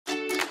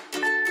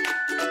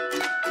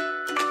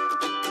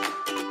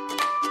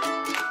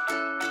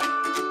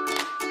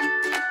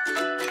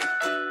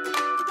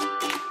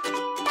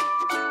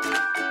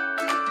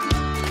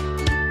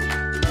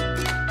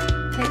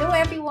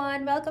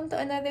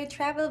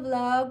travel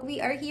vlog.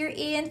 We are here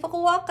in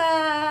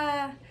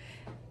Fukuoka.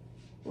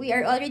 We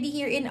are already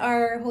here in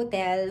our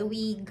hotel.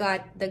 We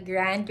got the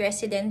Grand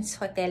Residence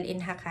Hotel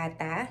in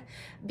Hakata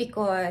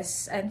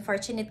because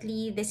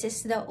unfortunately, this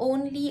is the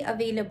only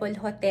available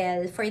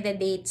hotel for the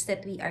dates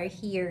that we are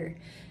here.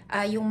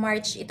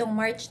 Itong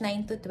March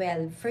 9 to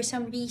 12. For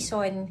some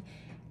reason,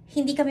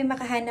 hindi kami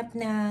makahanap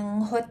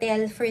ng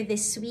hotel for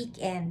this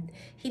weekend.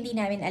 Hindi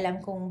namin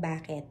alam kung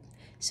bakit.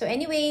 So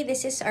anyway,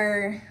 this is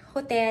our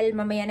hotel.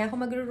 Mamaya na ako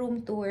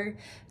magro-room tour.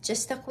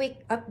 Just a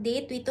quick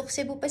update. We took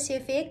Cebu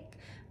Pacific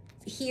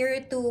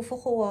here to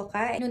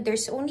Fukuoka. And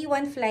there's only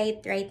one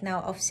flight right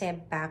now of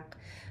Sebpac.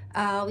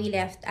 We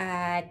left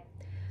at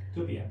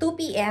 2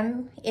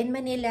 p.m. in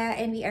Manila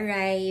and we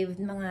arrived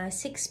mga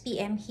 6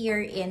 p.m.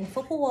 here in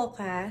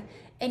Fukuoka.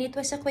 And it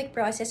was a quick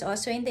process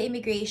also in the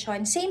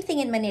immigration. Same thing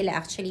in Manila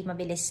actually,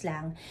 mabilis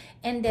lang.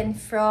 And then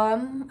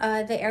from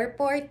the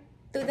airport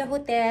to the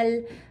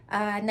hotel,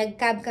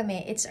 nag-cab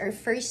kami. It's our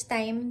first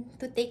time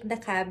to take the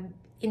cab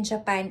in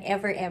Japan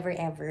ever.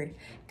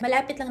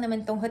 Malapit lang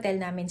naman tong hotel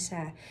namin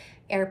sa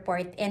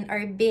airport. And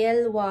our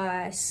bill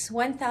was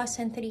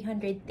 1,310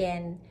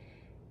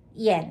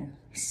 yen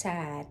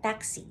sa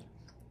taxi.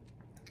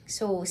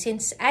 So,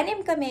 since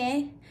 6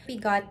 kami, we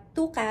got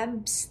 2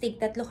 cabs.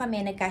 Tig-3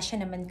 kami,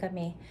 nagkasya naman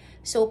kami.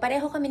 So,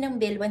 pareho kami ng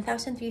bill,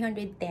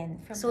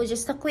 1,310. So,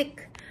 just a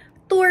quick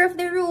tour of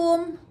the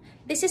room.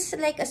 This is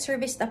like a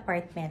serviced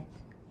apartment.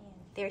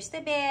 There's the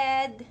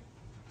bed.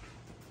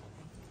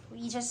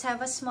 We just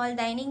have a small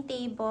dining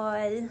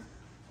table.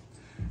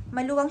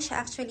 Maluwang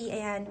siya actually.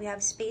 Ayan, we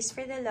have space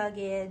for the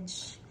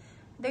luggage.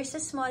 There's a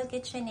small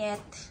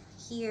kitchenette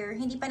here.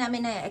 Hindi pa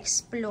namin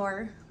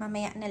na-explore.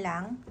 Mamaya na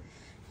lang.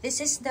 This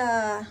is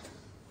the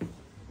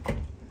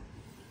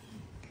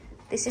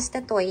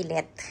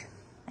toilet.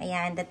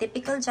 Ayan, the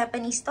typical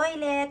Japanese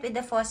toilet with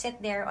the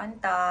faucet there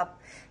on top.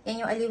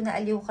 Yan yung aliw na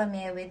aliw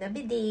kami with the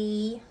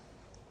bidet.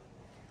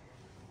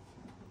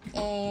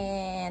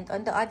 And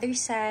on the other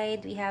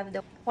side, we have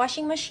the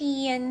washing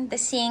machine, the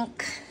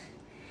sink,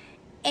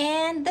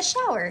 and the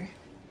shower.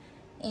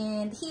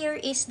 And here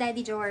is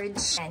Daddy George.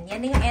 Yan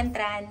na yung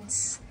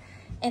entrance.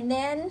 And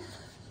then,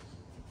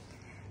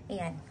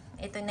 ayan,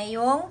 ito na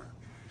yung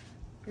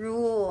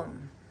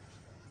room.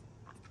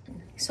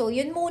 So,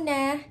 yun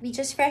muna. We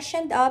just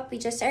freshened up. We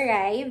just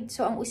arrived.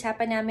 So, ang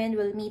usapan namin,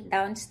 we'll meet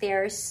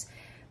downstairs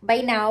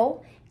by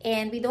now.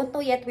 And we don't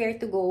know yet where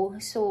to go.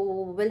 So,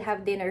 we'll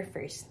have dinner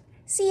first.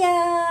 See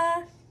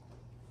ya!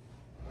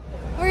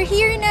 We're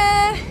here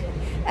na!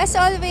 As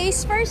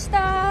always, first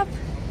stop,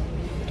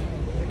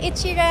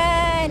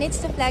 Ichiran. It's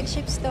the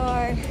flagship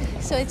store.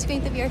 So, it's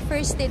going to be our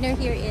first dinner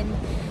here in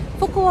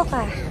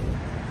Fukuoka.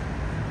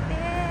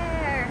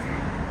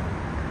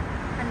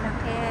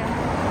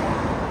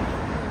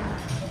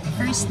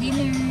 First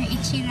dinner,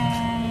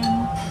 ichiran.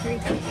 Right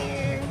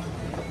here.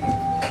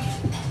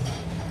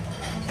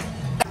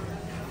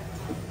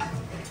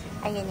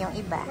 Ayan yung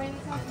iba.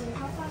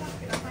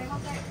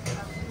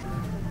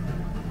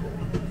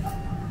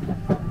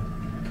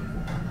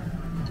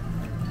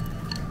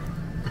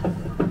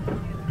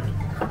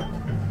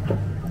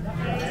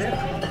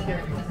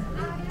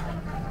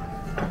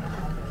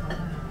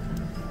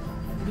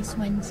 This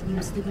one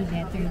seems to be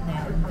better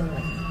than the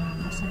one.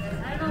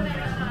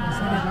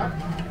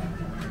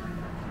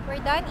 We're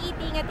done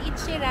eating at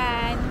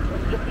Ichiran.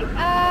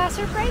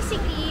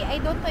 Surprisingly, I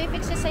don't know if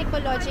it's just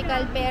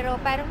psychological, pero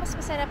parang mas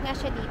masarap nga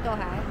siya dito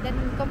ha, than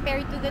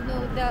compared to the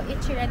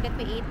Ichiran that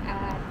we ate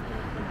at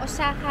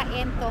Osaka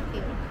and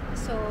Tokyo.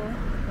 So,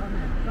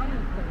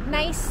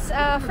 nice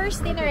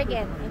first dinner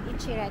again in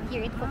Ichiran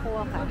here in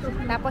Fukuoka.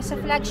 Tapos sa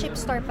flagship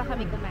store pa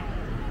kami kumain.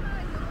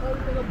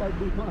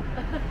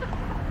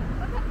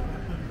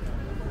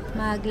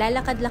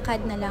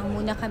 Maglalakad-lakad na lang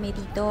muna kami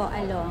dito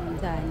along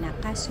the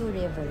Nakasu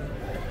River.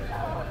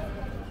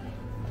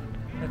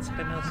 That's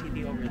Canal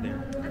City over there.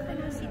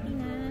 Canal City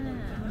na.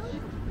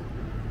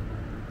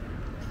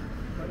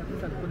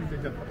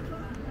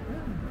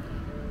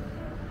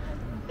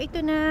 Ito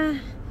na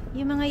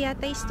yung mga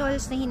yatay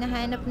stalls na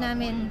hinahanap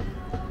namin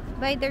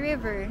by the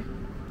river.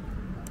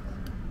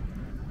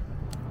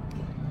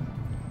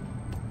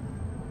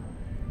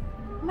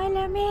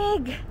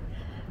 Malamig!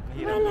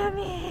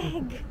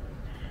 Malamig!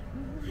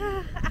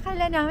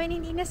 Akala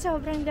namin hindi na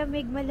sobrang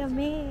lamig,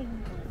 malamig.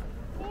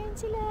 Ayan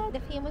sila.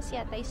 The famous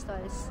yatay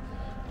stalls.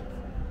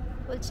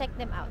 We'll check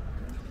them out.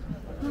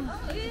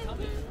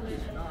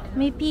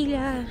 May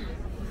pila.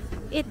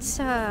 It's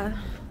 10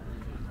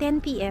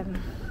 p.m.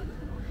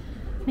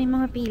 May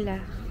mga pila.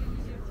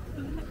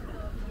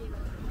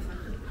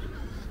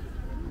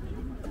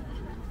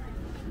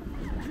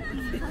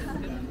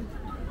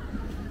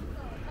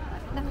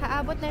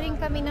 Nakaabot na rin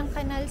kami ng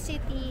Canal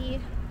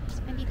City.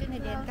 Nandito na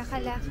din,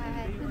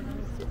 kakalakad.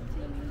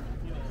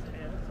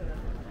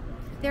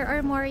 There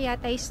are more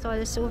yatay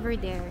stalls over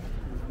there.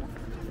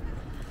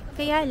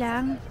 Kaya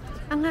lang,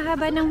 ang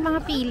hahaba ng mga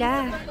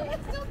pila.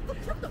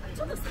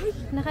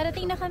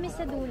 Nakarating na kami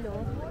sa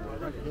dulo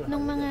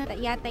ng mga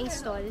yatay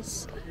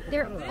stalls.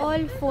 They're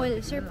all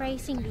full,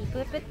 surprisingly.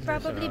 But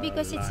probably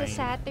because it's a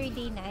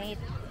Saturday night.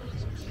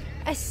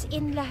 As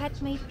in, lahat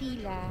may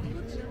pila.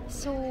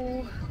 So,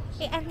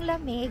 ang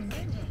lamig.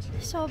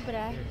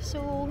 Sobra.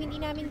 So, hindi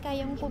namin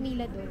kayang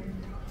pumila doon.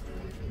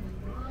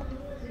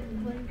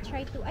 We'll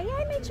try to...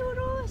 Ayan, may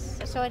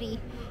churros! Sorry.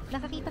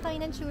 Nakakita kayo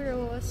ng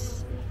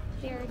churros.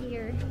 They're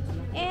here.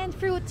 And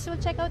fruits. We'll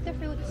check out the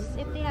fruits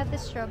if they have the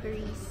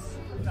strawberries.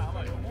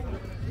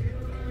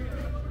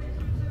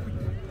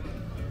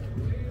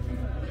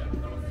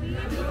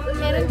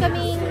 Meron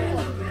kaming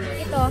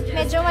ito,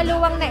 medyo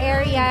maluwang na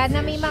area na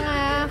may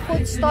mga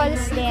food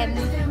stalls din.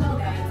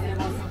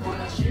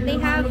 They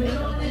have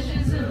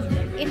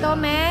ito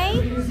may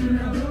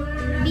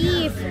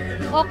beef,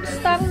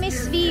 oxtang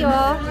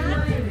misvio,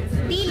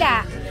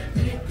 tila.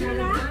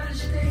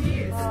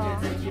 Oh.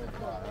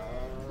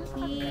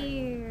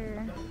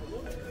 Here.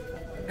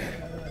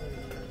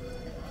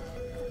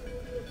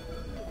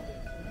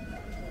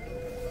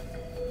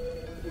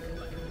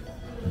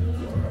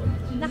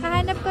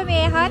 Nakahanap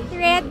kami hot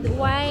red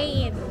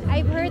wine.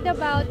 I've heard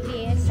about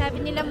this.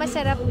 Sabi nila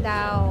masarap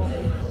daw.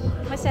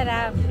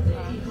 Masarap.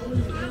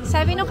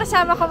 Sabi nung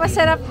kasama ko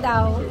masarap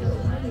daw.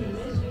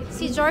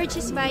 Si George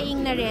is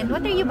buying na rin.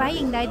 What are you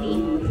buying, Daddy?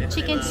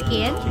 Chicken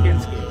skin? Chicken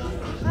skin.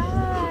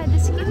 Ah,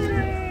 the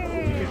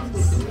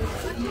skewers.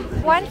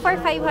 1 for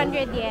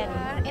 500 yen.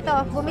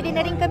 Ito, bumili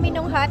na rin kami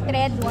ng hot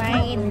red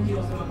wine.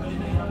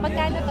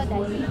 Magkano to,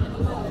 Daddy?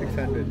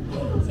 600.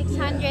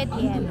 600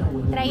 yen.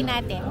 Try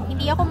natin.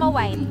 Hindi ako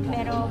ma-wine,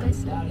 pero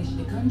gusto.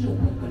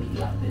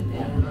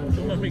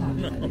 Tumamig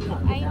na.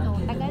 I know,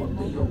 tagal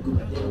mo.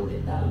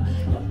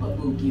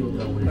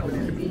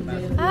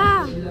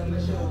 Ah!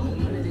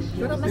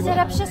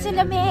 Masarap siya sa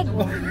lamig.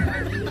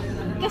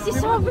 Kasi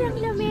sobrang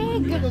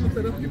lamig.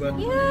 Masarap, di ba?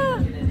 Yeah!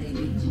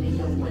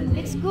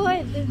 It's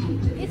good.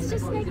 It's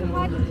just like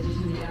hot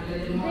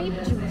grape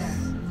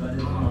juice.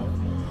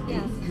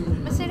 Yeah.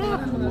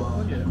 Masarap.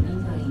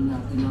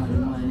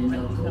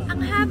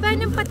 Ang haba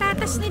ng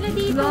patatas nila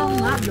dito.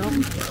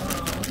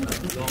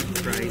 Long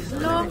fries.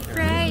 Long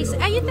fries.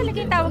 Ayun talaga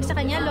yung tawag sa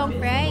kanya, long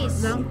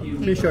fries.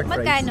 May short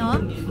fries.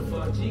 Magkano?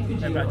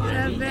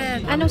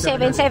 7. Anong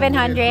 7?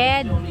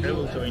 700? I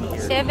will join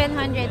here.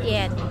 700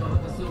 yen.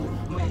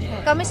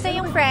 Kamusta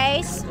yung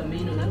fries?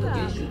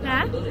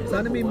 Ha?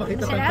 Sana may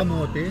makita kang Sarap?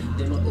 kamote.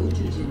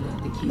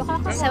 Baka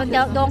ka sa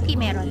donkey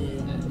meron.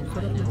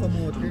 Sarap yung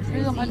kamote.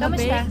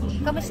 Kamusta?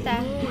 Kamusta?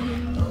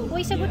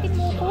 Uy, sagutin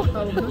mo ko.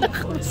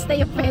 Kamusta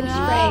yung french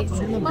fries?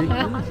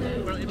 Parang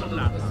ibang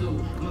lasa.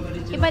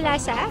 Iba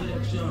lasa?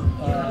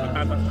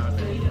 Tatas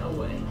natin.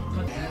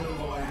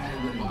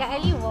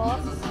 Kaaliwo.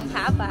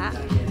 Haba.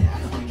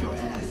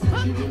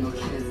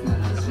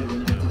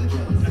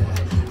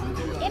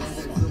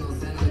 It's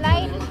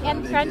light and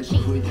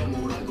crunchy.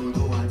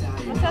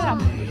 Masarap.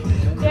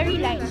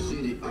 Very light.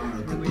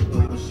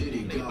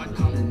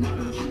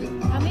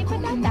 May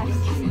patatas.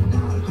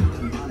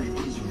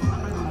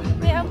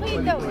 May amoy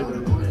daw.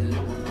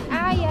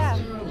 Ah, yeah.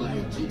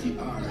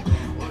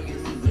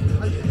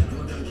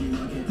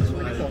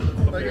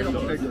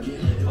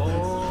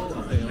 Oh,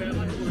 okay.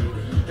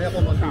 Kaya ako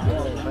magpito.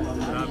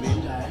 Grabe.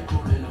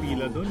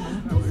 Pila doon.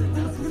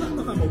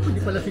 Nakakaupo,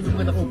 hindi pala sino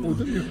nga nakaupo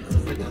doon.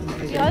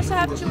 We also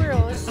have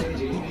churros.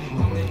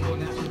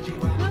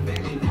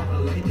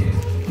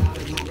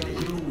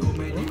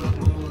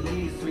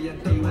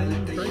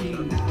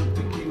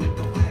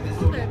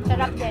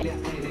 Sarap din.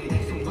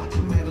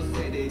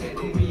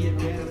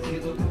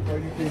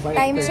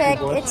 Time check,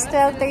 it's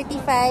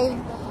 12:35.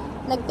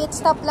 Nag-pit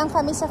stop lang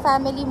kami sa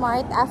Family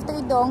Mart after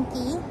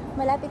Donkey.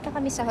 Malapit na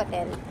kami sa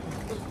hotel.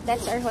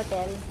 That's our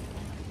hotel.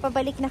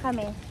 Pabalik na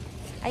kami.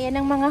 Ayan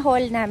ang mga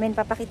haul namin.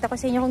 Papakita ko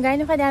sa inyo kung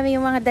gaano kadami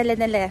yung mga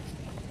dala-dala.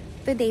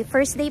 Today,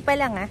 first day pa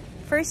lang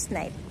First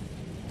night.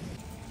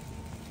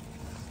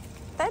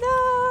 Tada!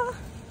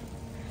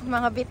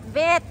 Mga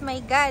bit-bit,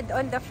 my God,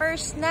 on the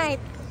first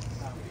night.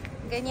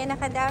 Ganyan na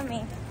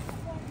kadami.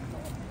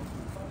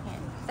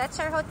 That's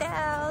our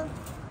hotel.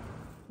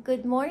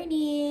 Good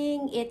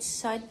morning! It's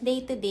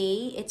Sunday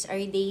today. It's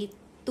our day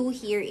 2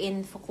 here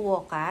in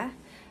Fukuoka.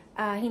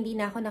 Hindi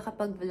na ako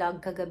nakapag-vlog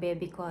kagabi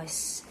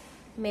because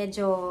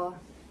medyo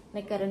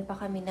nagkaroon pa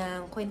kami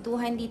ng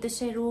kwentuhan dito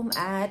sa room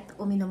at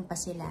uminom pa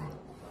sila.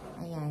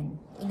 Ayan,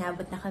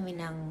 inabot na kami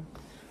ng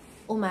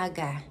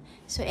umaga.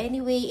 So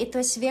anyway, it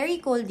was very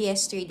cold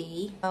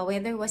yesterday.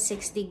 Weather was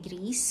 6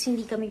 degrees.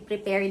 Hindi kami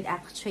prepared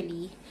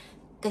actually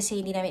kasi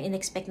hindi namin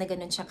in-expect na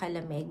ganun siya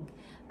kalamig.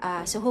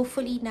 So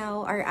hopefully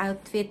now our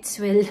outfits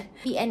will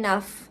be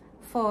enough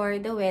for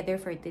the weather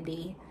for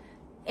today.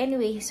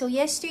 Anyway, so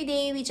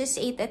yesterday we just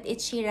ate at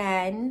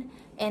Ichiran.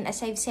 And as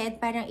I've said,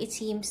 parang it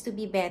seems to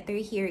be better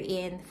here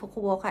in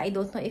Fukuoka. I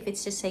don't know if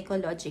it's just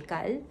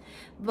psychological.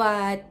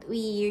 But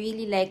we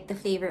really liked the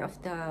flavor of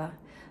the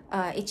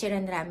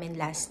ichiran ramen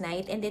last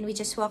night. And then we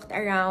just walked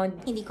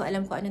around. Hindi ko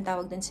alam kung anong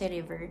tawag dun sa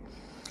river.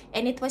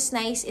 And it was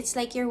nice. It's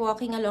like you're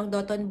walking along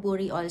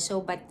Dotonbori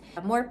also, but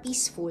more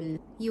peaceful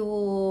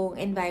yung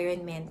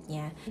environment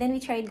niya. Then we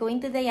tried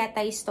going to the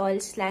yatay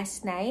stalls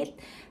last night.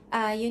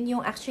 Yun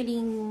yung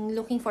actually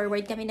looking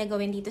forward kami na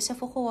gawin dito sa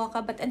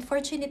Fukuoka. But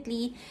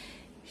unfortunately,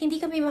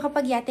 hindi kami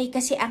makapagyatay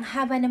kasi ang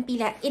haba ng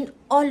pila in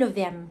all of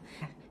them.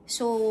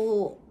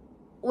 So,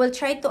 we'll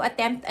try to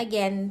attempt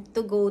again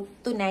to go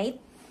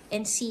tonight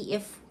and see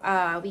if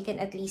we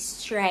can at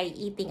least try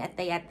eating at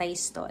the yatay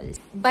stall.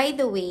 By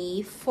the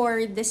way,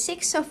 for the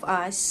 6 of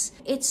us,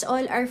 it's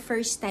all our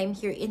first time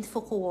here in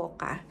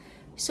Fukuoka.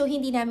 So,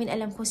 hindi namin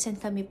alam kung saan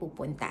kami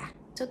pupunta.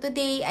 So,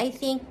 today, I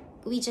think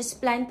we just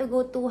plan to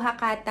go to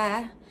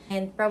Hakata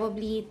and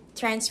probably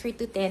transfer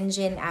to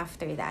Tenjin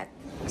after that.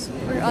 So,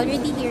 we're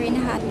already here in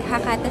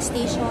Hakata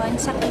Station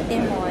sa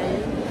Kite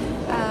Mall.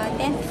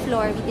 10th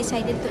floor, we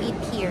decided to eat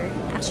here.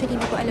 Actually,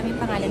 hindi ko alam yung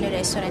pangalan ng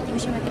restaurant.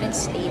 Hindi ko siya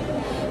ma-translate.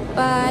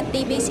 But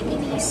they basically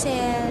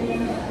sell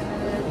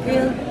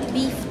grilled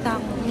beef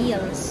tongue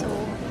meals. So,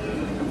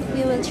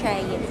 we will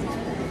try it.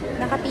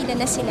 Nakapila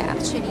na sila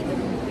actually dun.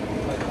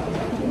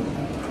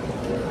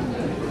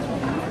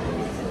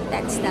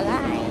 That's the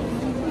line.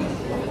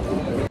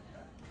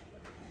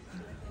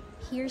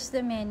 Here's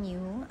the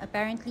menu.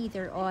 Apparently,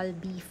 they're all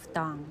beef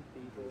tongue.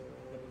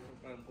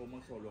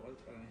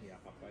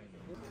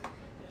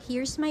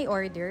 Here's my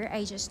order.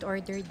 I just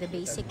ordered the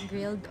basic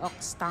grilled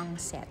ox tongue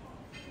set.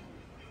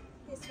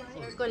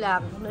 Share ko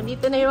lang.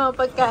 Nandito na yung mga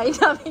pagkain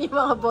namin, yung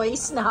mga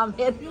boys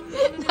namin.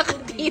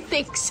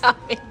 Nakatitig sa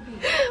amin.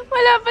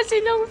 Wala pa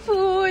silang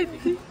food.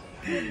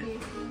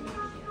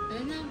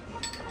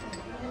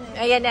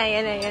 Ayan na,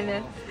 ayan na, ayan na.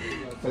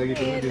 Palagi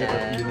ko hindi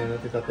na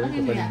natin tatayin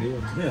ko palindi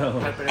yun.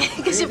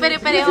 Kasi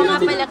pare-pareho nga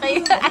pala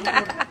kayo.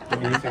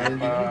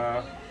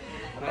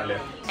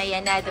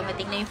 Ayan na,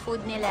 dumating na yung food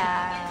nila.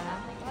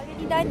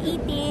 Already done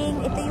eating.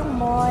 Ito yung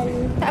mall.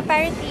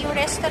 Apparently, yung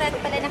restaurant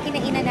pala na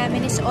kinainan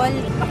namin is all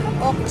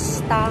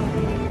ox tongue.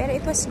 Pero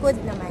it was good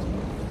naman.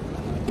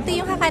 Ito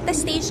yung Hakata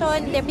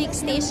Station, the big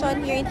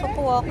station here in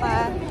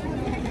Fukuoka.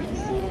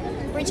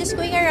 We're just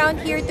going around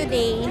here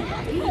today.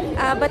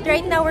 But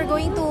right now, we're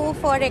going to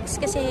Forex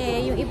kasi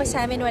yung iba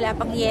sa amin wala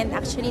pang yen.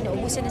 Actually,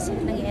 naubusan na sila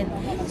ng yen.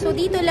 So,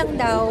 dito lang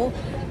daw,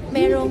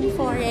 merong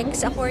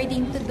Forex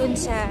according to dun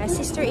sa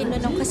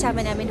sister-in-law nung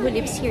kasama namin who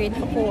lives here in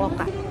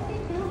Fukuoka.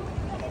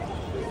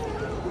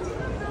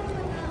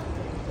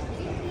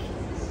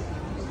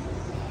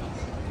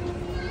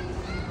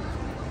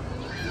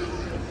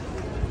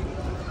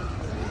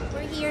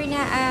 We're here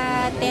na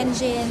at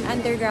Tenjin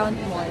Underground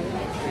Mall.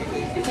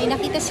 May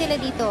nakita sila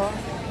dito.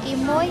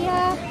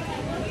 Imoya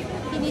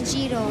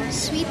Pinijiro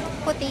Sweet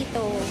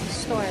Potato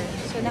Store.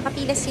 So,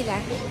 nakapila sila.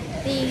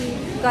 They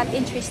got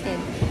interested.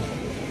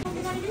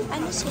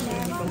 Ano sila?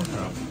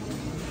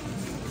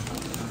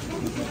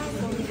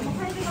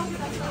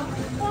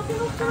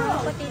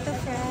 Potato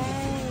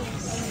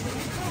fries.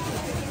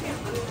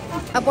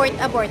 Abort,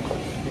 abort.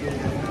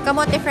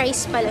 Kamote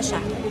fries pala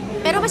siya.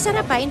 Pero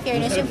masarap pa, in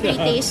fairness, yung free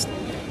taste.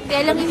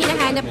 Kaya lang yung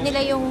hinahanap nila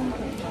yung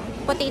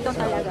potato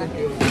talaga.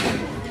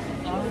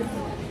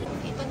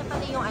 Ito na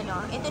pala yung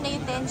ano, ito na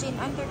yung Tenjin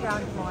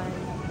Underground Mall.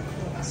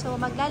 So,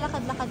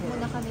 maglalakad-lakad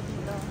muna kami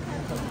dito.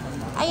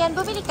 Ayan,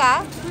 bumili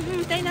ka?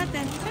 Tayo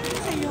natin. Ano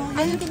sa'yo?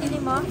 Anong pinili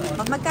mo?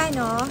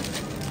 Magkano?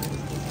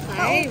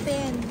 5.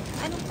 Open.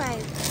 Anong 5?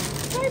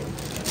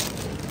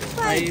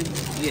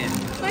 5 yen.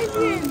 5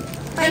 yen.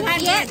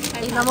 5 yen.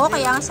 Tingnan mo,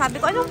 kaya nga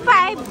sabi ko, anong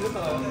 5?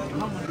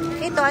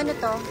 Ito, ano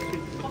to?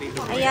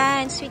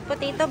 Ayan, sweet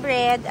potato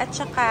bread at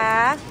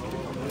saka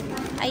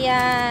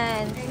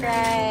ayan,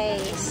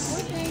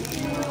 fries.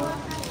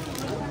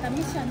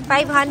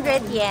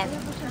 500 yen.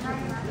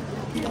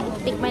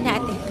 Tikman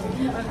natin.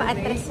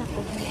 Pa-atras ako.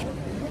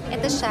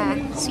 Ito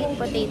siya, sweet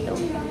potato.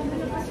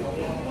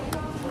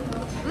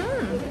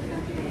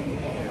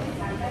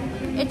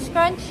 It's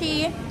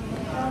crunchy.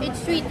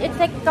 It's sweet.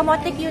 It's like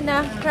kamote Q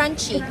na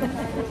crunchy.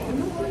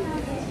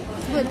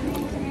 Good.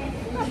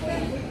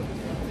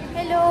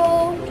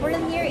 Hello! We're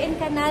here in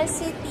Canal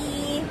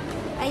City.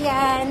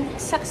 Ayan,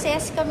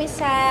 success kami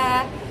sa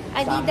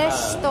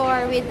Adidas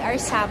store with our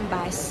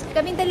sambas.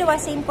 Kaming dalawa,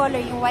 same color,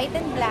 yung white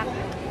and black.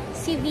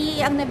 Si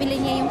V, ang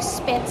nabili niya yung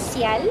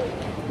special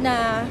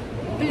na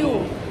blue.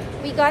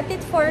 We got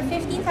it for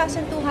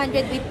 15,200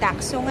 with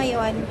tax. So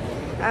ngayon,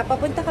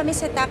 papunta kami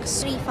sa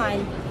tax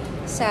refund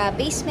sa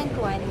basement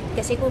 1.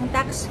 Kasi kung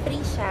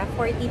tax-free siya,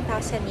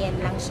 14,000 yen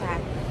lang siya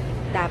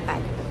dapat.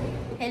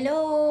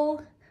 Hello!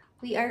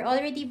 We are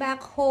already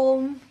back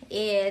home.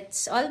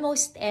 It's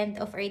almost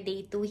end of our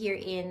day 2 here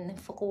in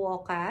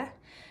Fukuoka.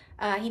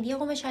 Hindi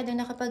ako masyadong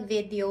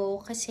nakapag-video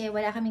kasi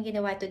wala kaming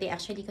ginawa today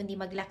actually kundi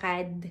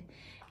maglakad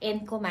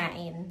and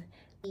kumain.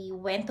 We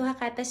went to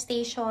Hakata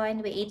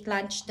Station. We ate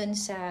lunch dun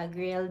sa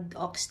grilled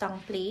ox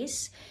tongue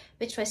place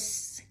which was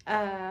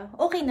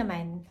okay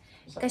naman.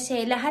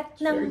 Kasi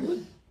lahat ng...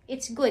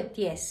 It's good,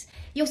 yes.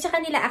 Yung sa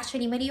kanila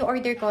actually, mali yung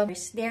order ko.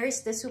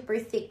 There's the super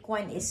thick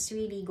one is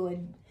really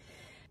good.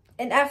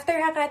 And after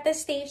Hakata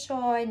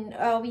Station,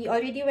 we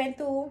already went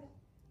to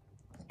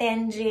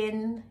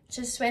Tenjin.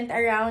 Just went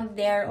around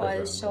there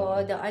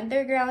also. The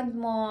underground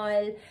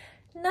mall.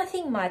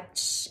 Nothing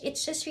much.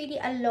 It's just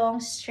really a long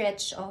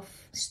stretch of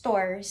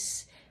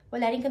stores.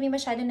 Wala rin kami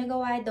masyadong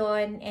nagawa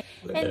doon.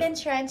 And then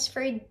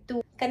transferred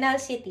to Canal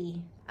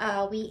City.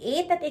 We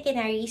ate at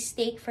Ikinari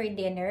steak for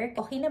dinner.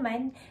 Okay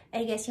naman.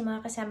 I guess yung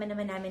mga kasama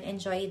naman namin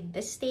enjoyed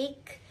the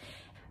steak.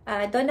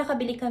 Doon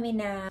nakabili kami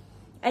na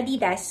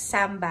Adidas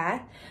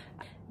Samba.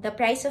 The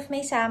price of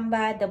my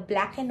Samba, the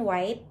black and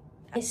white,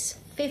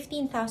 is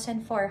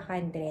 15,400.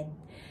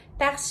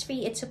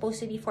 Tax-free, it's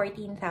supposed to be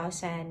 14,000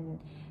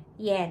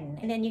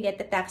 yen. And then you get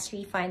the tax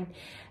refund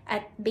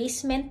at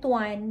basement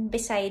 1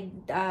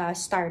 beside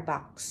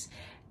Starbucks.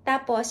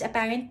 Tapos,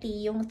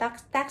 apparently, yung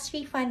tax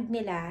refund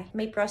nila,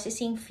 may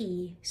processing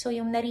fee. So,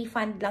 yung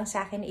na-refund lang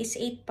sa akin is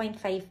 8.5%.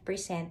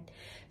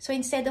 So,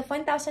 instead of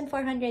 1,400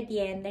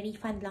 yen,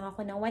 na-refund lang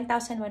ako ng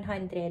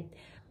 1,190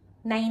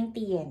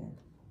 yen.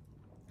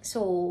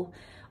 So,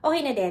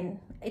 okay na din.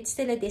 It's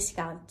still a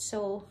discount.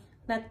 So,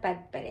 not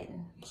bad pa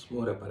rin. Mas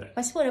mura pa rin.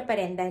 Mas mura pa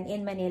rin than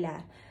in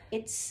Manila.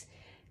 It's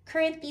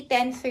currently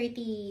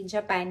 10:30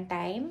 Japan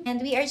time. And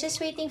we are just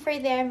waiting for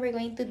them. We're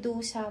going to do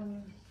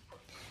some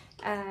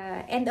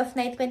end of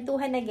night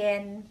kwentuhan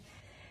again.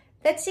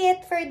 That's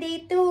it for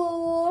day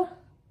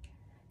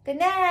 2.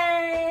 Good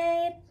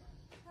night!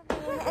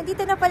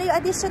 Andito na pala yung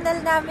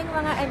additional namin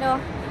mga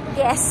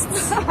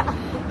guests.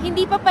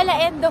 Hindi pa pala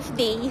end of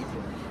day.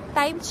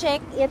 Time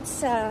check,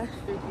 it's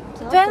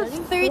 12:34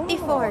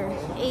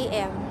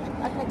 a.m.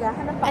 At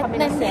naghahanap pa kami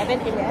ng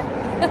 7-Eleven.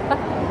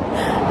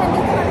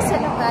 Nandito kami sa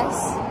labas.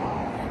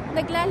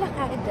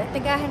 Naglalakad at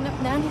naghahanap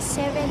ng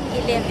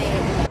 7-Eleven.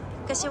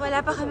 Kasi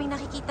wala pa kaming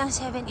nakikitang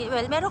 7-Eleven.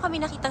 Well, meron kami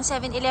nakitang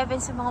 7-Eleven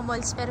sa mga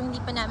malls pero hindi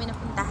pa namin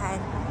napuntahan.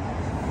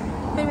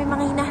 Pero may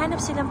mga hinahanap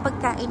silang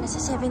pagkain na sa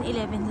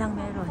 7-Eleven lang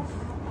meron.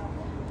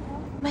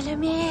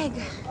 Malamig!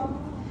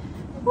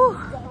 Woo!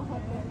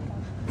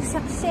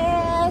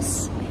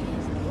 Success!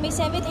 May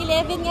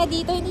 7-Eleven nga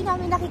dito. Hindi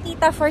namin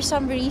nakikita for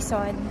some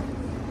reason.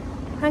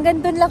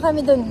 Hanggang doon lang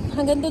kami doon.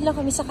 Hanggang doon lang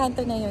kami sa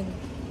kanto na yun.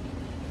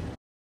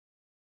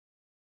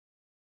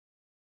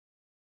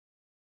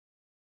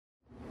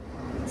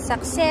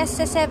 Success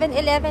sa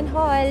 7-Eleven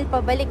Hall.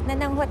 Pabalik na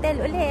ng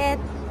hotel ulit.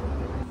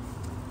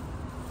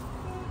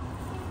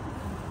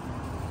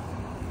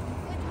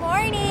 Good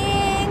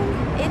morning!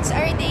 It's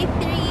our day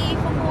 3.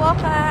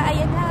 Fukuoka.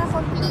 Ayan na,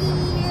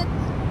 complete.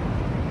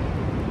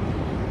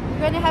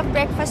 We're gonna have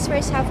breakfast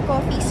first, have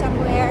coffee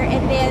somewhere,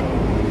 and then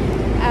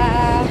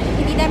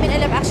hindi namin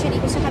alam actually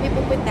kung saan kami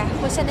pupunta.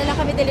 Kung saan na lang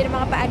kami dali ng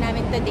mga paa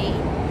namin today.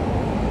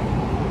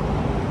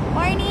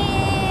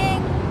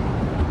 Morning!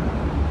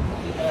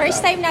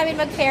 First time namin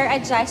mag-fare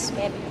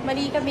adjustment.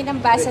 Mali kami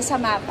ng basa sa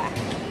mapa.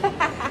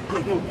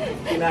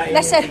 Kinain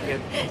yung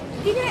ticket.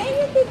 Kinain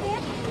yung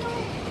ticket?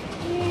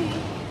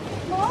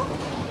 Mo?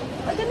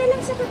 O doon na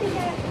lang sa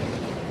kabila.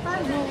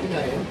 Ano?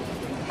 Kinain?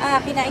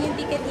 Kinain yung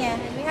ticket niya.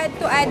 We had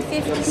to add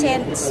 50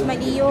 cents.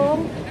 Mali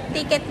yung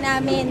ticket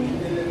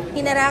namin.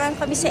 Hinarangan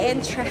kami sa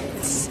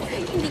entrance.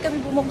 Hindi kami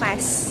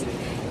bumukas.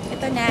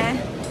 Ito na.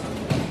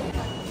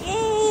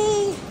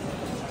 Yay!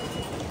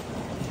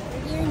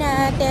 We're here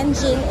na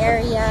Tenjin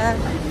area.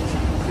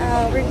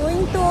 We're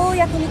going to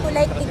Yakiniku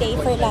Lake today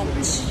for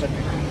lunch.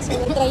 So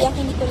we'll try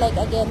Yakiniku Lake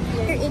again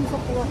here in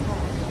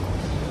Fukuoka.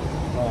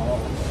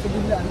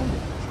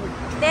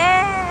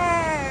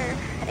 There!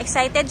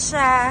 Excited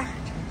siya.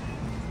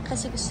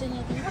 Kasi gusto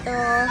niya dito.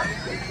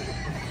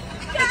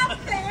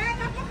 Captain!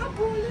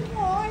 Napakabulon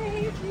mo! I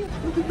hate you!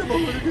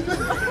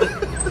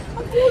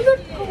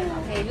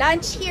 Okay,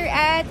 lunch here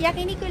at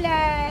Yakiniku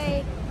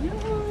Lake.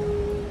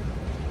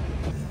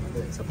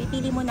 So,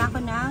 pipili muna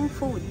ako ng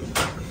food.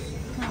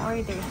 Ng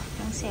order.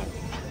 Ng set.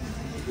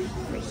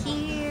 We're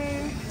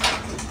here.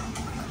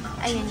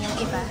 Ayun yung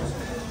iba.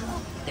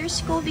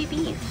 There's Kobe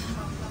beef.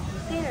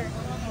 There.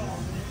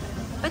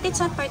 But it's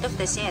not part of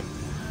the set.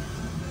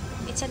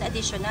 It's an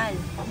additional.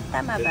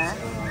 Tama ba?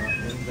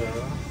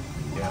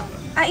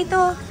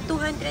 Ito,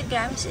 200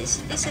 grams.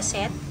 Is this a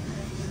set?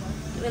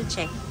 We'll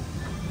check.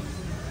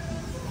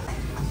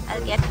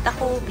 I'll get the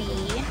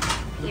Kobe.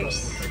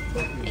 Here's,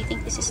 I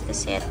think this is the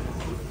set.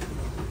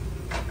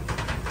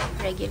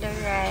 Regular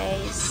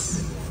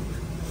rice.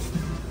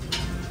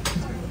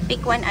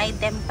 Pick one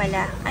item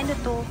pala. Ano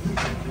to?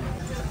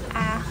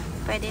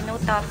 Pwede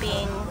no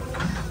topping.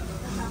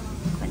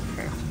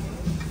 Confirm.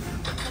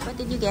 What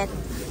did you get?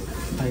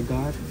 I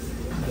got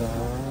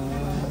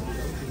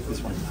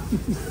this one.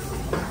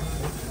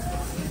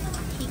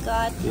 He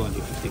got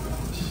 250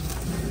 grams.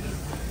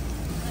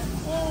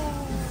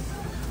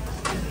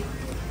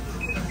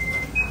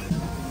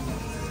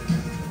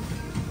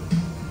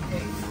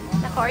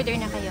 Naka-order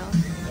na kayo?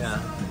 Yeah.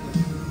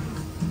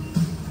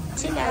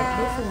 Sila.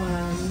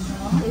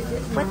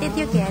 What did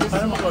you get?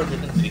 Parang mag-order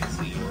ng drinks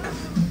sa'yo.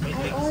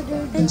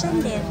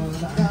 Nandiyan din.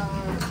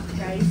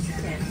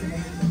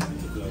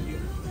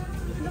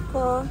 Look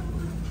ko.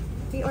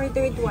 We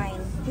ordered wine.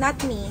 Not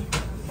me.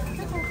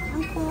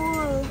 Ang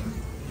cool.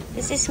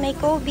 This is my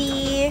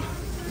Kobe.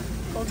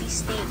 Kobe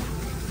steak.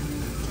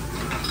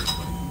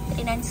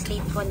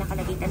 tinanslate ko,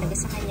 nakalagay talaga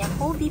sa kanya,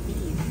 Kobe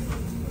beef.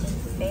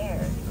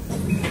 Fair.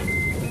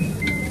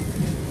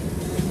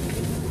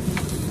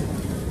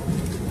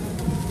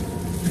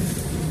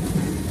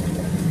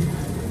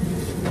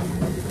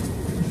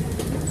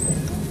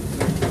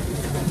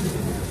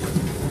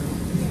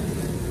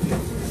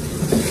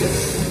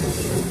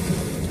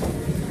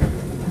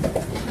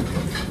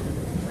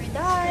 We're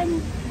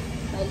done.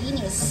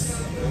 Malinis.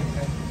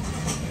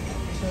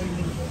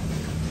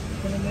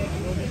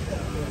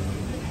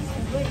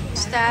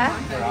 Basta?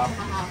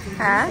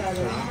 Ha?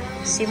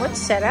 Simot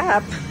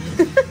sarap.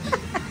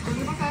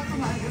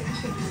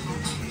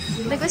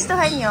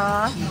 Nagustuhan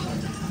nyo?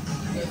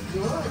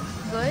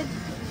 Good?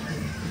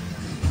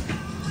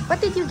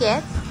 What did you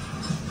get?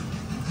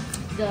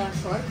 The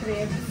short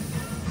ribs.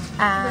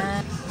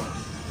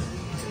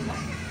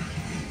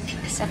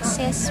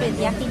 Success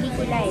with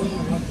yakinikulay.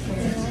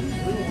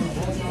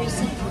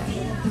 Receipt.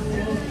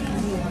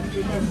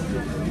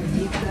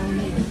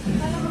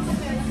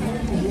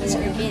 It's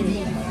our bill.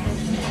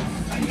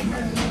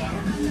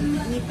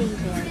 We pay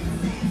there.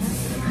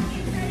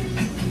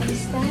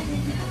 Kamusta?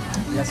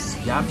 Yes,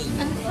 yummy.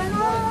 Ang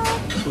sarap!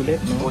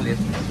 Sulit, no? Sulit.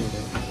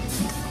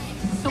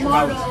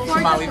 Tomorrow, for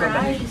the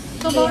price.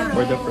 Tomorrow.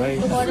 For the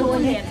price. Tomorrow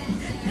ulit.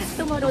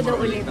 Tomorrow daw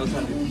ulit.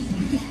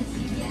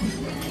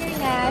 Here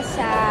na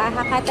sa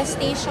Hakata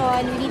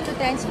Station, we need to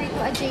transfer to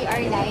a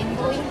JR line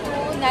going to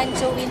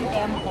Nanzoin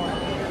Temple.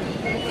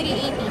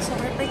 380. So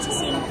we're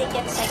purchasing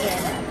tickets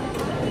again.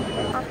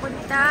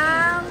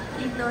 Papuntang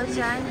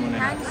Dozan,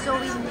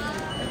 Nanzoin.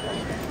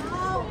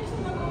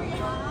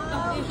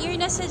 Here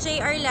na sa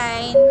JR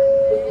line.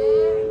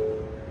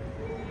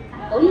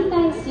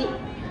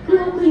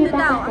 Ito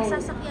daw, ang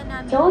sasakyan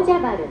namin.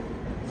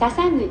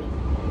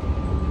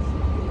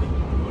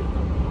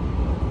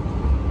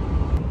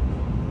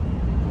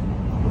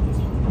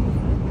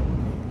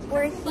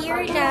 We're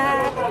here na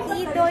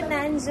Ido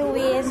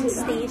Nanzoin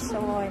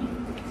Station.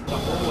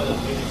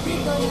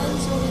 Ido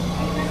Nanzoin.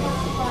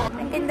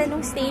 Ang ganda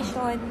nung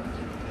station.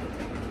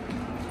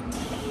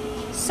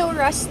 So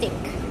rustic.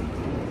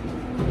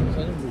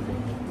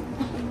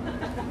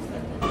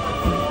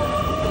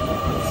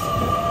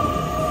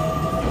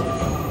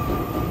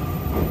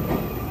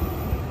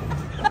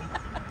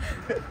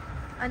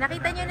 Oh,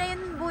 nakita nyo na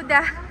yung Buddha.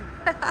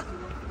 I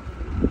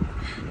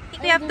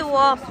think we have to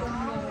walk.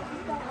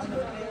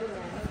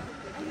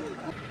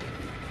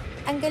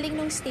 Ang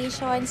galing nung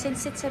station,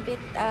 since it's a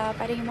bit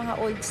parang yung mga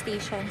old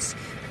stations,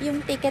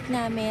 yung ticket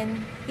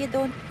namin, you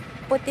don't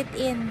put it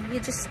in. You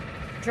just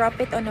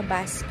drop it on a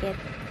basket.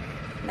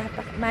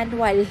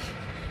 Manual.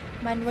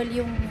 Manual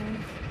yung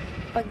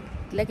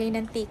paglagay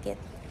ng ticket.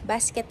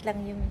 Basket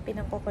lang yung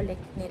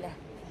pinako-collect nila.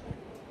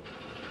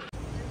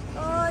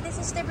 Oh, this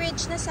is the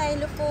bridge na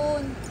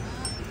xylophone.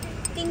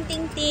 Ting,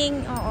 ting,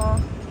 ting. Oo.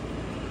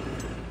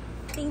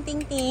 Ting,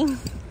 ting, ting.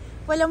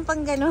 Walang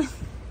pang ganun.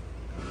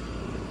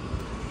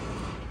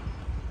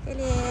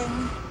 Galing.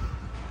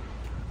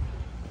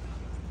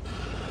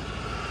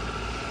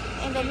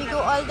 And then we go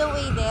all the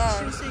way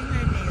there. She's using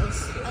her nails.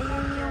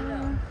 Ayun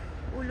yung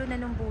ulo na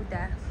ng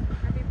Buddha.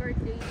 Happy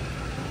birthday.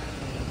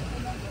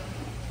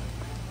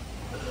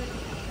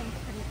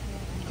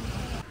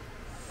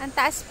 Ang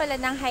taas pala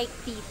ng hike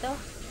dito.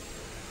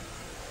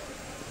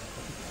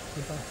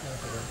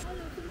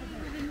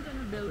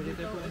 Pwede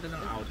tayo pumunta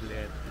ng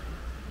outlet.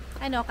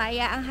 Ano,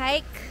 kaya ang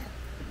hike?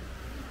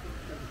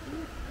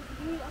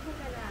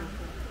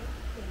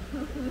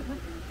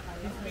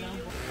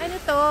 Ano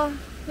to?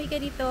 May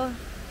ka dito.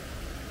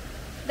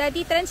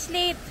 Daddy,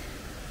 translate.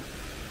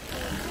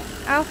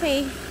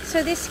 Okay.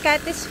 So this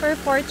cat is for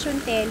fortune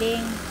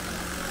telling.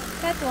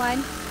 That one.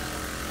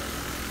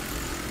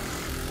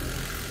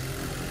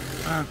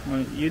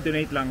 You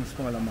donate lang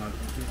small amount.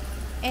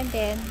 And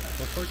then,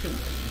 For fortune.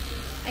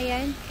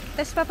 ayan.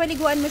 Tapos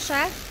papaliguan mo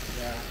siya.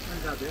 Yeah.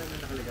 Ano sabi? Ano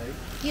nakalagay?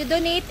 You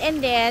donate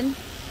and then,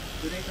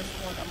 Donate a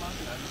small amount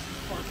lang.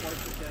 For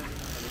fortune.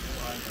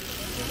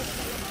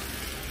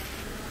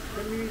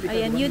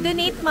 ayan, you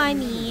donate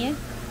money.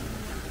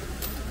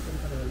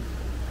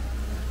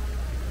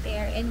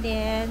 There, and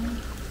then,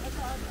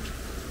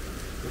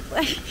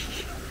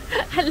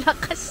 ang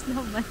lakas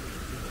naman.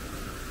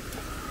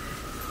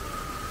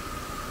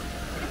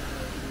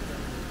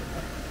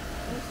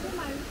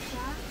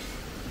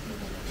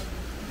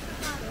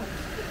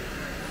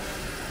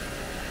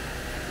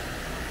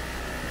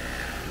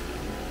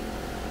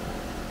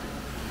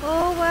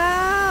 Oh,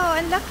 wow!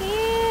 Ang laki!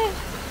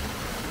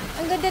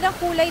 Ang ganda ng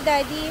kulay,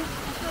 Daddy.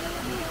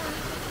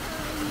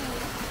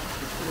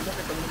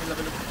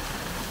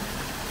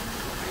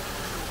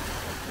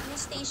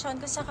 Yung station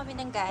kung saan kami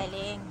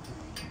nanggaling.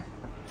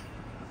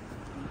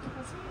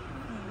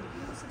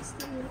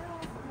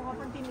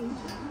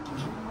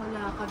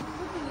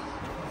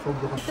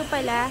 Ito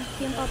pala,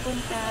 yung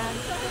papunta.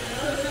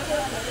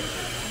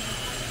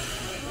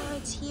 Oh,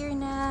 it's here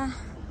na.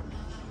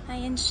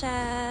 Ayan siya.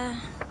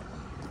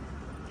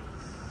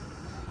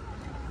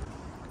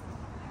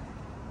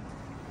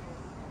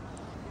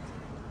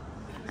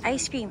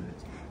 Ice cream.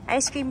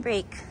 Ice cream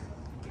break.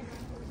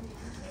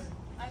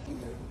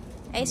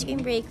 Ice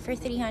cream break for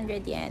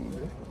 300 yen.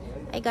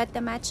 I got the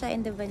matcha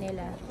and the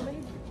vanilla.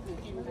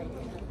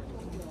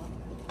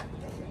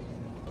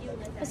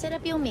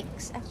 Masarap yung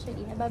mix,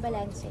 actually.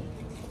 Nababalanse.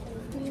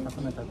 Ako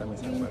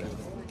natatamis na pala.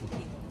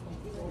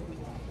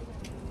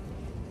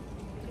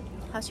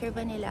 How's your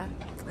vanilla?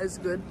 It's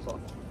good.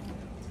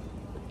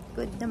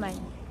 Good naman.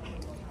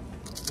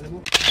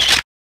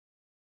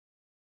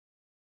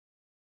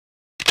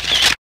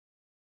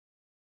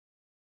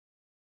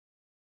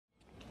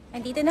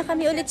 Andito na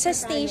kami ulit sa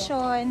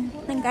station.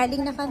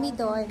 Nanggaling na kami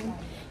doon.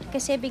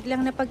 Kasi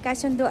biglang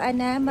napagkasunduan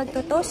na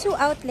magtotosu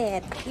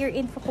outlet here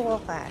in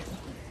Fukuoka.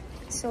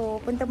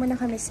 So, punta muna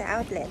kami sa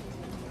outlet.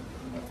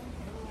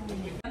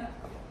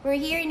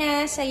 We're here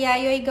na sa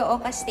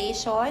Yayoi-Gaoka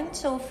Station.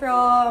 So,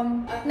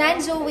 from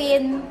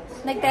Nanzoin,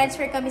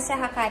 nag-transfer kami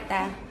sa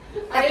Hakata.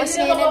 Tapos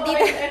ngayon,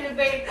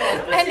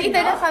 nandito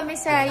na kami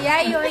sa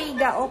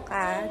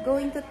Yayoi-Gaoka,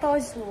 going to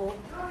Tosu.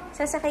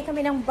 Sasakay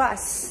kami ng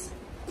bus,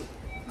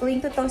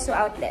 going to Tosu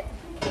Outlet.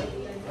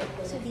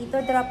 So,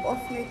 dito, drop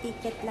off your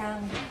ticket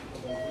lang.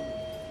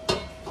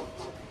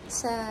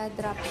 Sa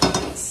drop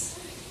office.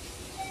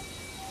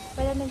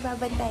 Wala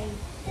nagbabantay.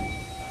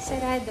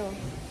 Sarado.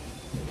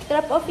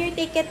 Drop off your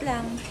ticket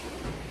lang.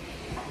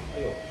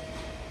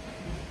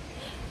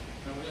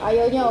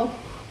 Ayaw nyo.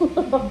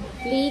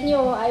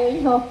 Linyo, ayaw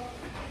nyo.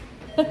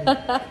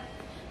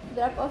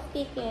 Drop off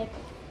ticket.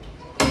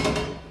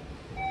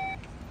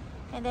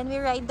 And then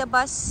we ride the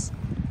bus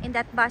in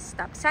that bus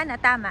stop. Sana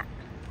tama.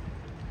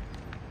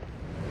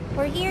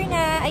 We're here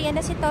na. Ayan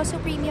na si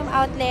Tosu Premium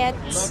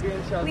Outlets.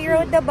 We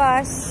rode the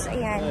bus.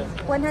 Ayan.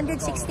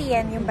 160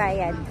 yen yung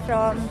bayad.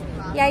 From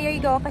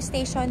Yayoi-Gaoka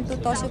Station to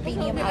Tosu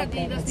Premium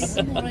Outlets.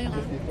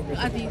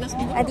 Adidas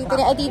mo. Dito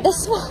na Adidas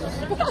mo.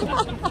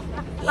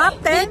 Top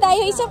 10?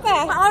 Tayo isa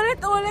pa.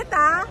 Paulit-ulit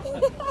ha?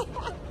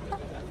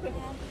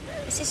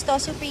 This is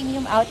Tosu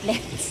Premium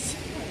Outlets.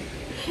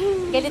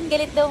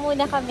 Galit-galit daw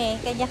muna kami.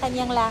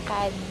 Kanya-kanyang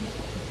lakad.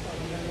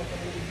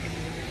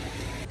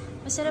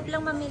 Masarap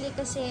lang mamili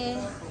kasi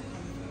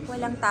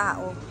walang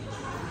tao.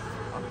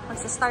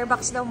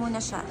 Magsa-Starbucks daw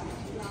muna siya.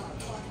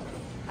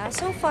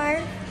 So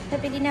far,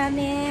 nabili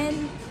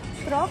namin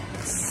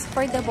Crocs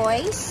for the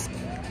boys.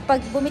 Pag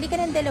bumili ka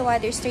ng dalawa,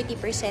 there's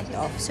 30%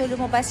 off. So,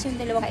 lumabas yung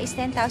dalawa is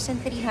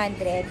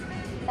 10,300.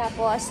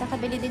 Tapos,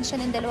 nakabili din siya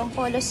ng dalawang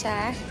polo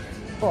sa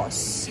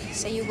Boss.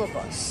 Sa Yugo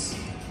Boss.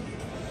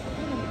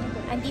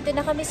 Andito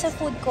na kami sa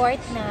food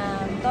court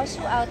ng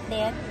Tosu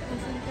Outlet.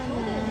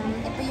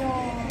 Ito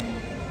yung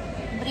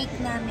break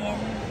namin.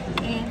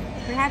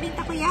 We're having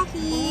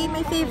takoyaki.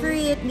 My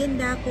favorite.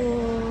 Ganda ko.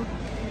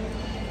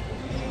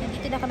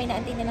 Nandito na kami.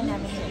 Naantay na lang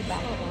namin yung iba.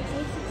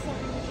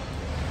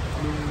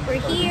 We're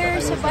here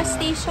sa bus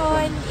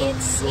station.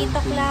 It's 8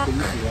 o'clock.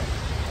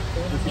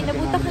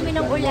 Pinabutan kami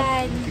ng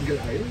ulan.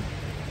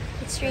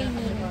 It's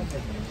raining.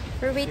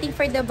 We're waiting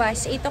for the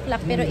bus. 8 o'clock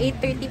pero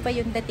 8:30 pa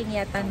yung dating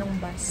yata ng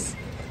bus.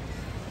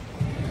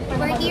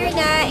 We're here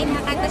na in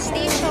Hakata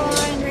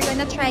Station. We're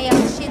gonna try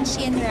out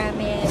shinshin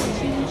ramen.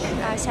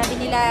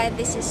 Sabi nila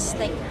this is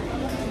like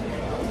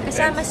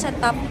kasama sa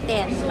top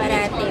 10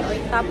 parate or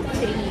top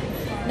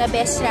 3 na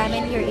best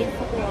ramen here in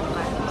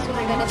Fukuoka. So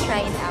we're gonna try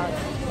it out.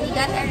 We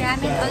got our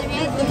ramen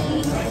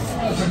already.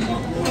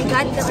 I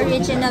got the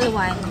original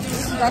one.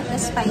 We got the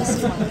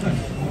spicy one.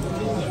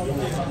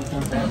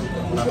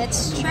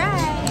 Let's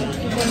try.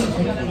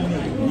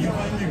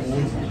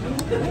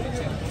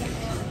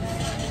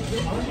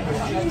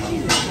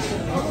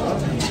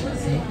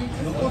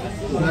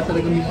 Wala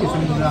talagang yung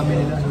kisong ramen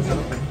nila. Ang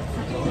sarap eh.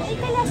 May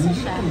kalasa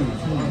siya.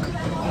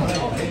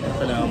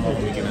 Talagang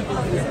mabigyan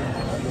natin.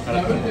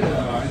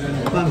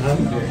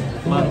 Manghang?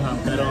 Manghang,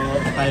 pero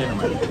kaya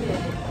naman.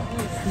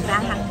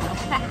 Bahang.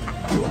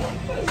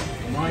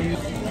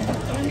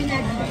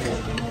 Raminagi.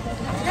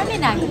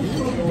 Raminagi?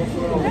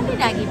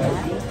 Raminagi ba?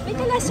 May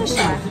kalasa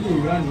siya.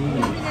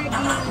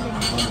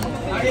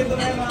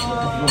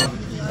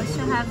 We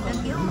also have the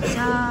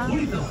gyoza.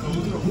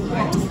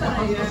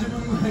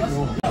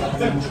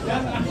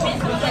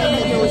 Okay,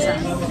 may gyoza.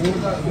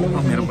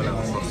 Meron pala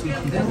ang sauce.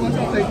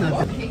 Try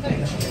natin.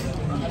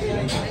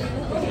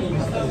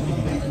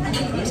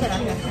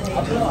 Sarap.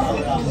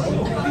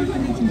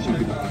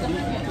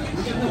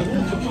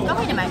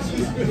 Okay naman.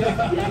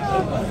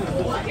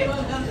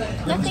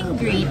 Nothing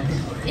great.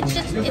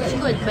 It's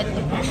good, but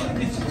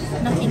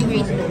nothing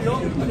great. Good.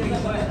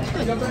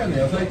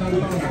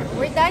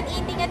 We're done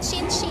eating at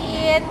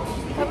Shinshin.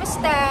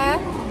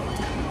 Kamusta?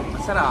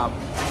 Masarap.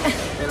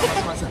 Pero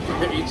mas masarap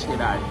yung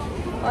ichiran.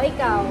 O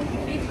ikaw,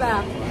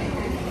 feedback.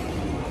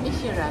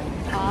 Ichiran.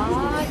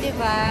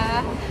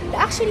 Diba?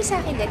 Actually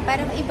sa akin din,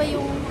 parang iba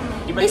yung...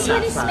 Iba yung this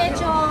one is lasa,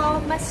 medyo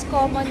mas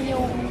common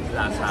yung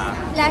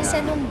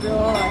lasa nung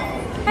broth.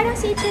 Parang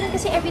sa ichiran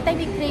kasi every time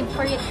we crave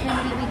for it when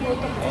we go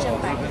to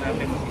Japan.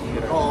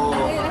 Oo.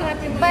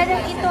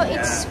 Parang ito,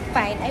 it's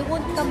fine. I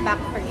won't come back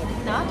for it,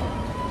 no?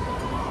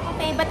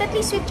 Okay, but at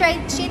least we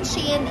tried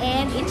shinshin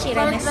and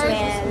ichiran as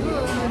well.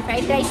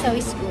 Fried rice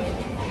always good.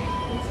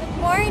 Good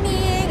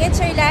morning!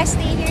 It's our last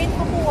day here in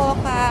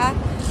Fukuoka.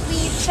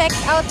 We checked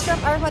out from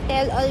our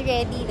hotel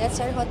already. That's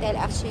our hotel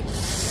actually.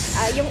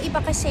 Yung iba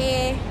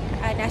kasi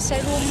nasa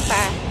room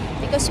pa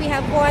because we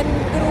have one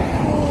group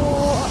who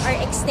are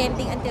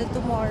extending until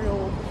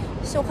tomorrow.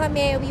 So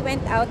kami, we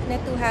went out na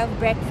to have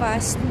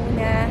breakfast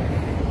muna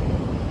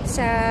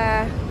sa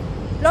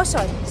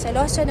Lawson. Sa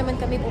Lawson naman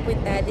kami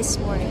pupunta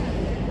this morning.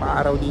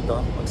 Maaraw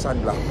dito,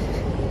 mag-sunblock.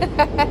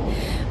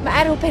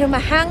 Maaraw pero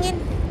mahangin,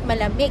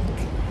 malamig.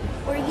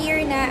 We're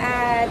here na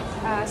at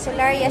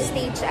Solaria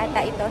stage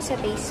ata ito sa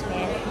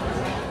basement.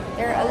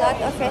 There are a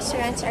lot of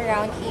restaurants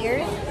around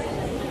here.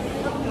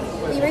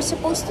 We were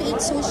supposed to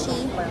eat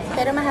sushi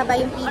pero mahaba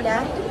yung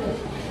pila.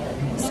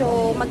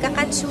 So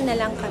magkakatsu na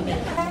lang kami.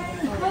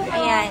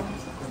 Ayan.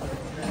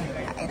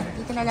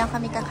 Dito na lang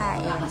kami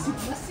kakain.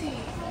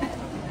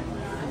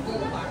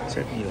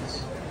 Set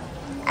meals.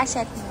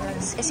 Set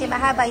meals. Kasi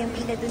mahaba yung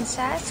pila dun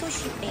sa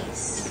sushi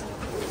place.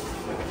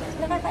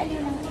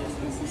 Nakakaaliw lang.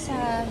 This is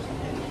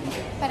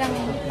parang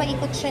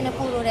paikot siya na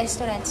puro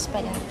restaurants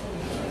pala.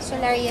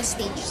 Solaria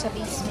stage sa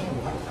basement.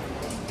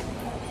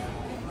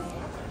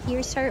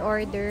 Here's our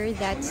order.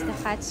 That's the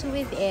katsu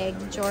with egg.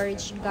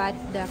 George got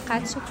the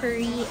katsu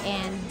curry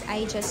and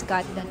I just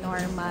got the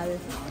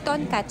normal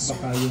tonkatsu.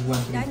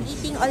 Done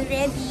eating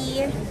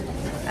already.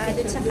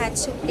 Dun sa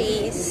katsu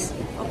place.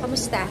 O,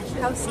 kamusta?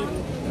 How's it?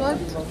 Good.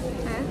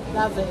 Ha?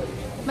 Love it.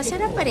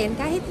 Masarap pa rin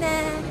kahit na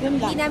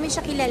hindi namin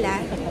siya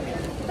kilala.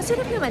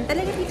 Masarap naman.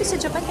 Talaga dito sa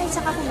Japan kahit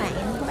saka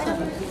kumain.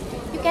 Parang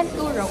you can't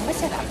go wrong.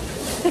 Masarap.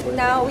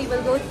 Now, we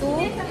will go to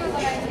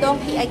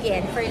Donkey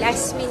again for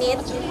last minute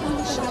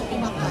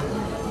shopping.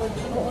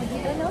 Oo,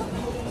 dito, no?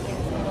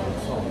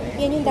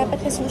 Yan yung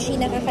dapat na sushi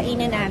na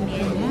kakainan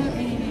namin.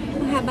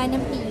 Mahaba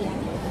ng pila.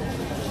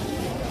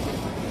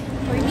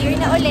 We're here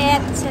na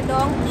ulit sa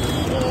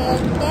Donkey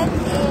and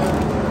Tentin.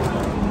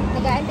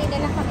 Nag-aantay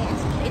na lang kami.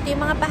 Ito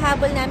yung mga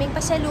pahabol naming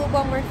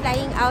pasalubong. We're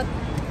flying out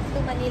to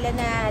Manila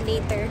na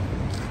later.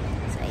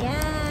 So,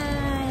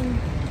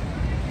 ayan.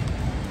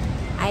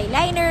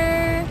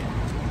 Eyeliner.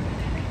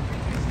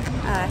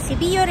 Si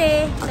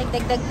Biore,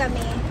 nagdagdag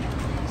kami.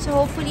 So,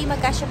 hopefully,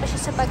 magkasya pa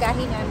siya sa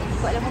bagahe namin. Hindi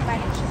ko alam kung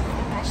paano siya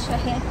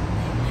magkasya.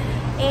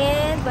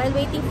 And, while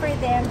waiting for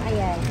them,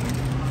 ayan.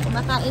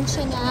 Kumakain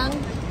siya ng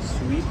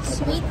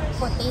sweet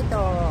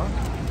potato.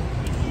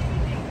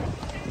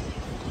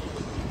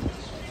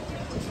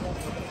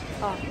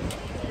 Oh.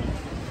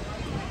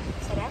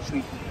 Sarap?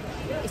 Sweet.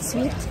 It's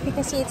sweet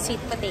because it's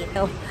sweet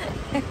potato.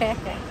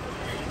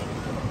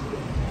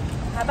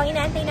 Habang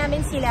inaantay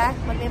namin sila,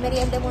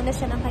 magme-merienda muna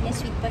siya ng kanya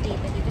sweet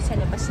potato dito sa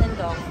labas ng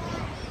dog.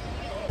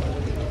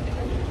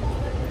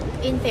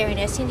 In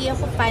fairness, hindi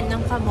ako fan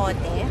ng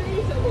kamote.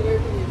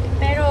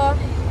 Pero,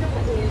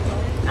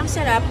 ang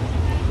sarap.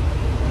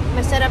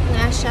 Masarap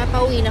nga siya.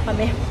 Pauwi na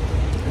kami.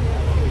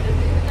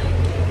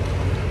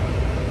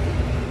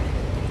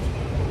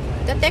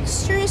 The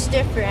texture is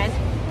different.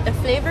 The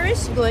flavor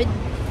is good.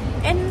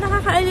 And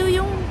nakakaaliw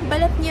yung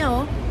balat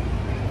niya, oh.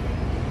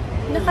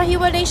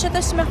 Nakahiwalay siya,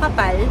 tas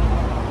makapal.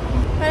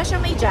 Para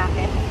siyang may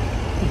jacket.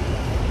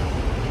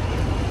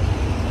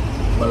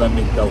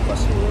 Malamig daw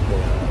kasi.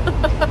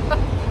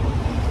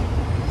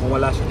 Kung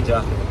wala siyang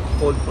jacket,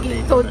 cold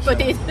potato Cold na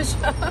potato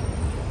siya.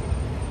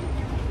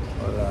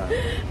 Wala.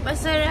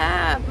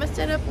 Masarap.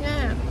 Masarap nga.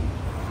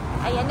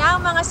 Ayan na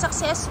ang mga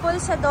successful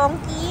sa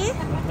Donkey.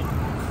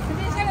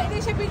 Hindi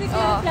siya binigyan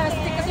ng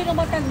plastic kasi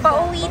lumatanda.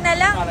 Pauwi na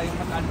lang.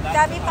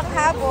 Dami pang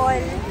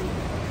habol.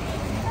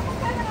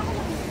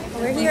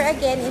 We're here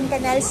again in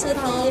Canal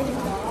City.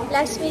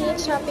 Last minute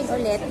shopping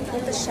ulit.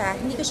 Ito siya.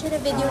 Hindi ko siya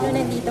na-video nung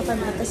nandito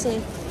kami kasi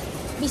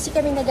busy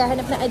kami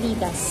naghahanap na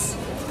Adidas.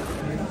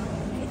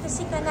 Ito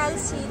si Canal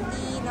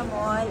City na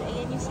mall.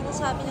 Ayan yung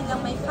sinasabi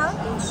nilang may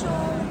fountain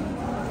show.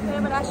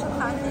 Pero wala siyang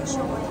fountain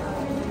show.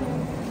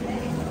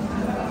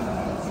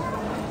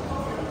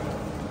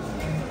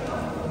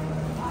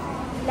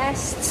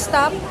 Last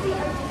stop,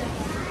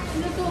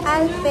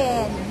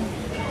 Alpen.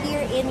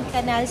 Here in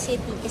Canal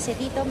City. Kasi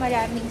dito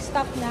maraming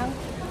stock ng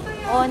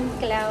On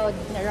Cloud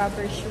na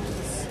rubber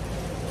shoes.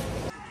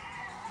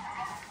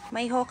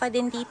 May hoka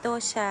din dito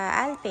sa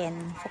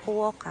Alpen,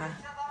 Fukuoka.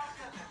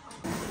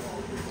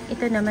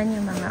 Ito naman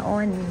yung mga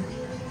On.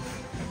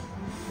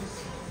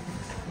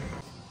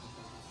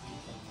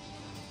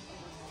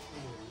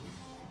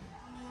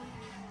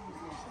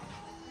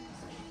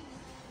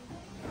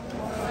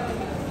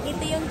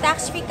 Ito yung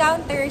tax-free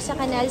counter sa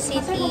Canal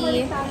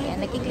City. Ayan,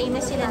 nagkiklaim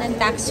na sila ng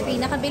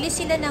tax-free. Nakabili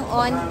sila ng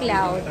On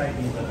Cloud.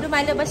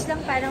 Lumalabas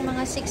lang parang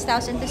mga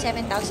 6,000 to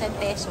 7,000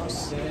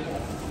 pesos.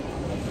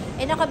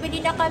 Eh, nakabili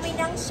na kami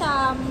ng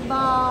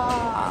samba.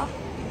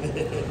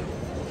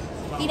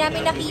 Hindi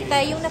namin nakita.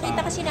 Yung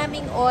nakita kasi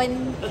naming On,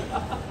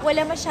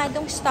 wala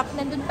masyadong stock.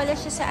 Nandun pala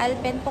siya sa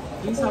Alpen.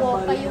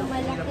 Fukuoka yung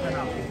malaki.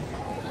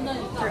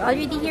 We're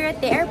already here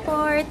at the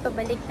airport.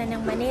 Pabalik na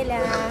ng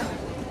Manila.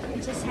 We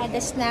just had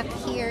a snack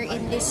here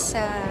in this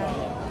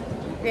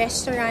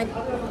restaurant.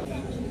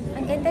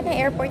 Ang ganda na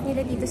airport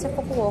nila dito sa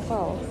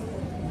Fukuoka. Oh.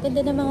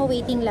 Ganda ng mga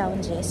waiting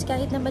lounges.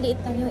 Kahit na maliit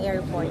lang yung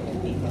airport.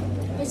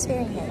 It's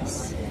very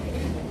nice.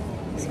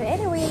 So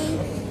anyway,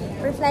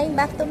 We're flying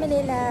back to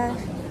Manila.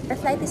 Our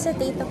flight is at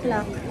 8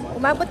 o'clock.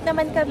 Umabot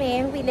naman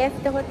kami. We left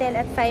the hotel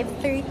at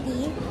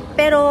 5:30.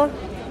 Pero,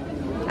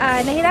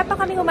 nahirapan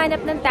kami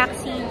humanap ng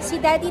taxi. Si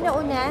Daddy na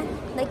una,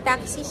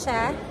 nag-taxi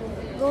siya,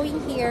 going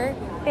here.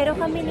 Pero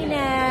kami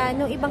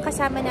nung ibang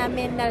kasama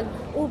namin,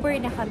 nag-Uber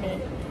na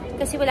kami.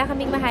 Kasi wala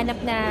kaming mahanap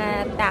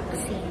na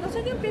taxi.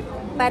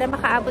 Para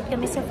makaabot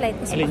kami sa flight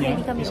kasi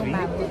hindi kami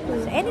umabot.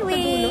 So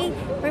anyway,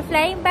 we're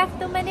flying back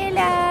to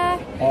Manila.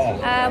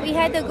 We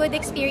had a good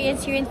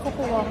experience here in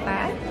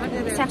Fukuoka.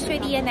 It's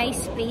actually a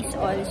nice place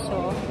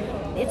also.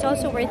 It's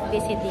also worth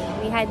visiting.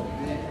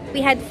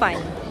 We had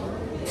fun.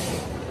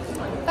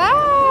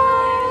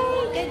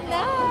 Bye! Good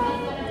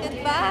night!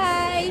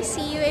 Goodbye!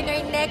 See you in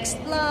our next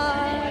vlog!